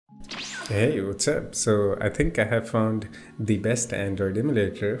Hey, what's up? So I think I have found the best Android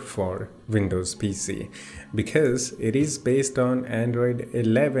emulator for Windows PC because it is based on Android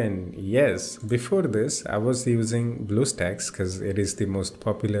 11. Yes, before this I was using BlueStacks because it is the most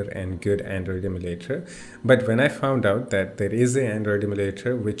popular and good Android emulator. But when I found out that there is an Android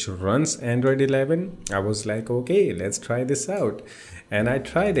emulator which runs Android 11, I was like, okay, let's try this out. And I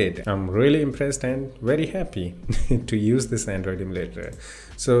tried it. I'm really impressed and very happy to use this Android emulator.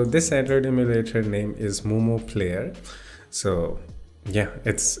 So this Android emulator name is Momo Player. So yeah,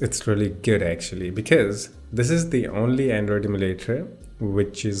 it's really good actually because this is the only Android emulator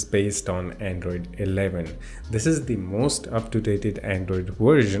which is based on Android 11. This is the most up-to-date Android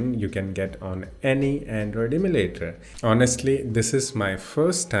version you can get on any Android emulator. Honestly, this is my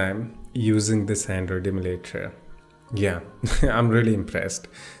first time using this Android emulator. Yeah, I'm really impressed,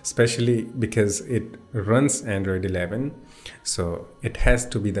 especially because it runs Android 11, so it has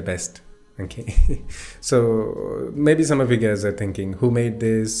to be the best. Okay, so maybe some of you guys are thinking, who made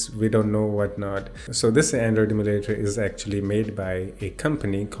this? We don't know, whatnot. So this Android emulator is actually made by a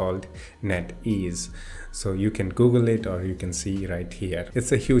company called NetEase. So you can Google it or you can see right here.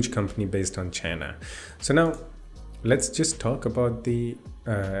 It's a huge company based on China. So now let's just talk about the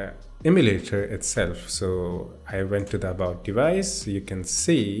emulator itself. So I went to the about device. You can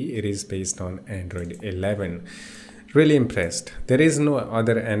see it is based on Android 11. Really impressed. There is no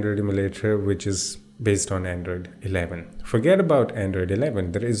other Android emulator which is based on Android 11. Forget about Android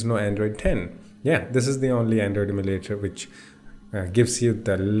 11. There is no Android 10. Yeah, this is the only Android emulator which gives you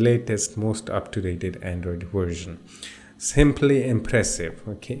the latest, most up-to-date Android version. Simply impressive.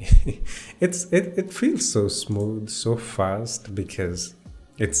 Okay, it feels so smooth, so fast because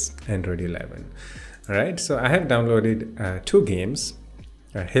it's Android 11. All right, so I have downloaded two games,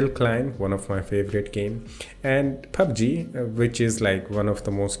 Hill Climb, one of my favorite game, and PUBG, which is like one of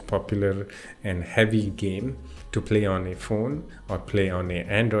the most popular and heavy game to play on a phone or play on a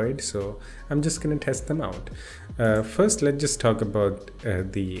Android. So I'm just gonna test them out. First, let's just talk about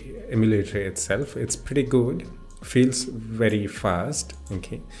the emulator itself. It's pretty good, feels very fast.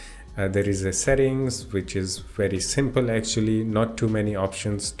 Okay, there is a settings which is very simple actually, not too many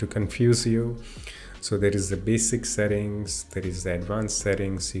options to confuse you. So there is the basic settings, there is the advanced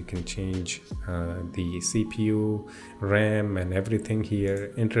settings. You can change the CPU, RAM and everything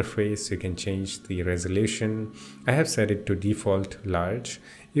here. Interface, you can change the resolution. I have set it to default large.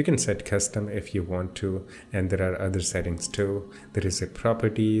 You can set custom if you want to, and there are other settings too. There is a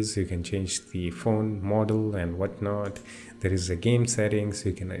properties, you can change the phone model and whatnot. There is a game settings,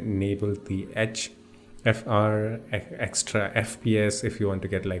 you can enable the HFR, extra FPS if you want to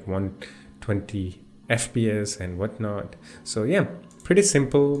get like 120 FPS and whatnot. So yeah, pretty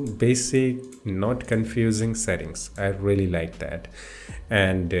simple, basic, not confusing settings. I really like that.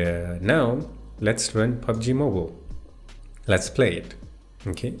 And now let's run PUBG Mobile. Let's play it.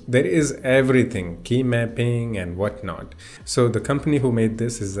 Okay, there is everything, key mapping and whatnot. So the company who made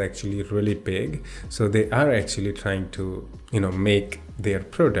this is actually really big. So they are actually trying to, make their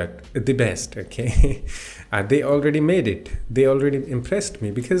product the best. Okay, they already made it. They already impressed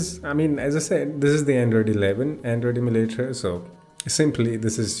me because, I mean, as I said, this is the Android 11 Android emulator. So simply,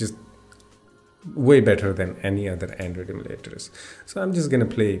 this is just way better than any other Android emulators. So I'm just gonna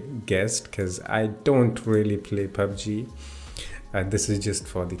play guest because I don't really play PUBG. This is just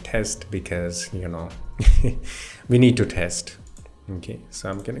for the test because we need to test. Okay, so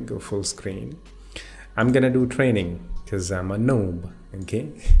I'm gonna go full screen. I'm gonna do training because I'm a noob.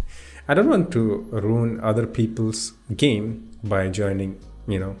 Okay, I don't want to ruin other people's game by joining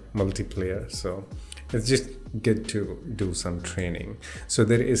multiplayer, so it's just good to do some training. So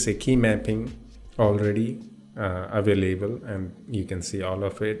there is a key mapping already available and you can see all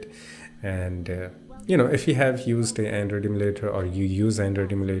of it. And if you have used an Android emulator or you use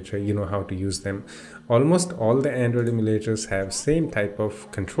Android emulator, you know how to use them. Almost all the Android emulators have same type of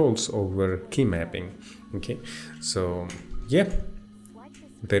controls over key mapping. Okay, so yeah,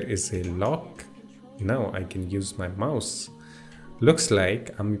 there is a lock. Now I can use my mouse. Looks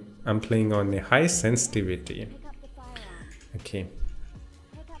like I'm playing on a high sensitivity. Okay,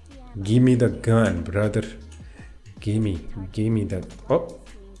 give me the gun, brother. Give me the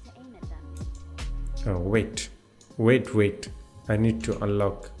oh wait, I need to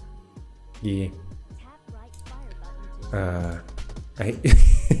unlock. Yeah,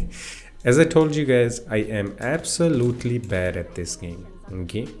 as I told you guys, I am absolutely bad at this game.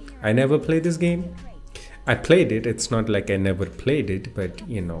 Okay, I never played this game. I played it, it's not like I never played it, but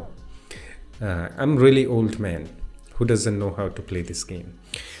I'm really old man who doesn't know how to play this game.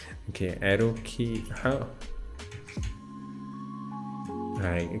 Okay, arrow key, how?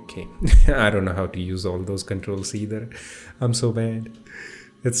 Okay. I don't know how to use all those controls either. I'm so bad.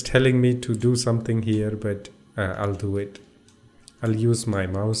 It's telling me to do something here, but I'll do it. I'll use my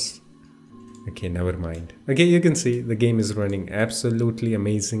mouse. Okay, never mind. Okay, you can see the game is running absolutely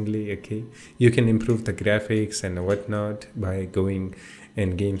amazingly. Okay, you can improve the graphics and whatnot by going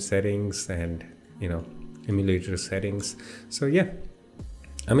in game settings and, you know, emulator settings. So yeah,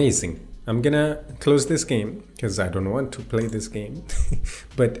 amazing. I'm gonna close this game because I don't want to play this game.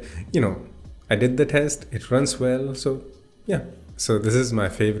 But you know, I did the test, it runs well. So yeah, so this is my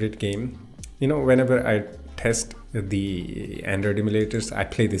favorite game. You know, whenever I test the Android emulators, I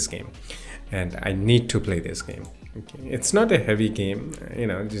play this game. And I need to play this game. Okay, it's not a heavy game, you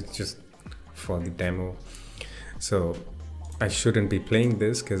know, just for the demo. So I shouldn't be playing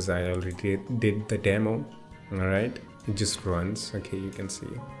this because I already did the demo. All right, it just runs. Okay, you can see.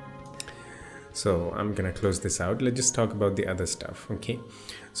 So I'm gonna close this out. Let's just talk about the other stuff. Okay,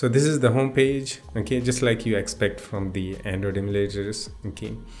 so this is the home page. Okay, just like you expect from the Android emulators.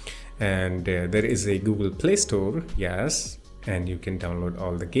 Okay, and there is a Google Play Store. Yes. And you can download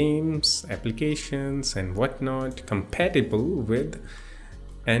all the games, applications and whatnot compatible with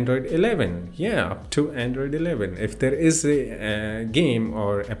Android 11. Yeah, up to Android 11. If there is a game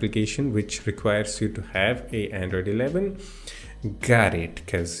or application which requires you to have a Android 11, got it,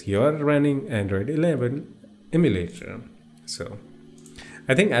 because you're running Android 11 emulator. So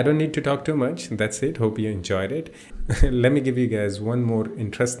I think I don't need to talk too much. That's it. Hope you enjoyed it. Let me give you guys one more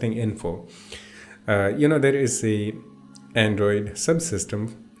interesting info. You know, there is a Android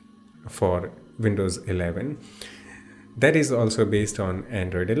subsystem for Windows 11 that is also based on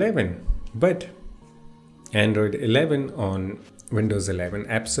Android 11, but Android 11 on Windows 11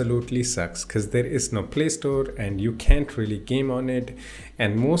 absolutely sucks because there is no Play Store and you can't really game on it,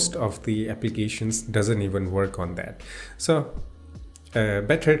 and most of the applications doesn't even work on that. So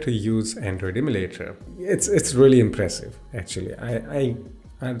better to use Android emulator. It's really impressive actually.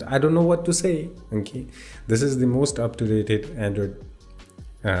 I don't know what to say. Okay, this is the most up-to-date Android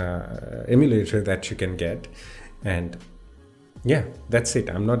emulator that you can get, and yeah, that's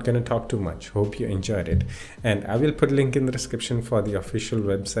it. I'm not gonna talk too much. Hope you enjoyed it, and I will put a link in the description for the official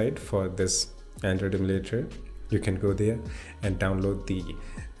website for this Android emulator. You can go there and download the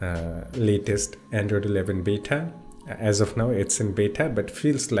latest Android 11 beta. As of now, it's in beta, but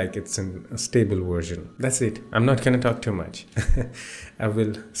feels like it's in a stable version. That's it. I'm not gonna talk too much. I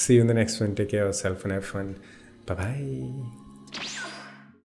will see you in the next one. Take care of yourself and have fun. Bye-bye.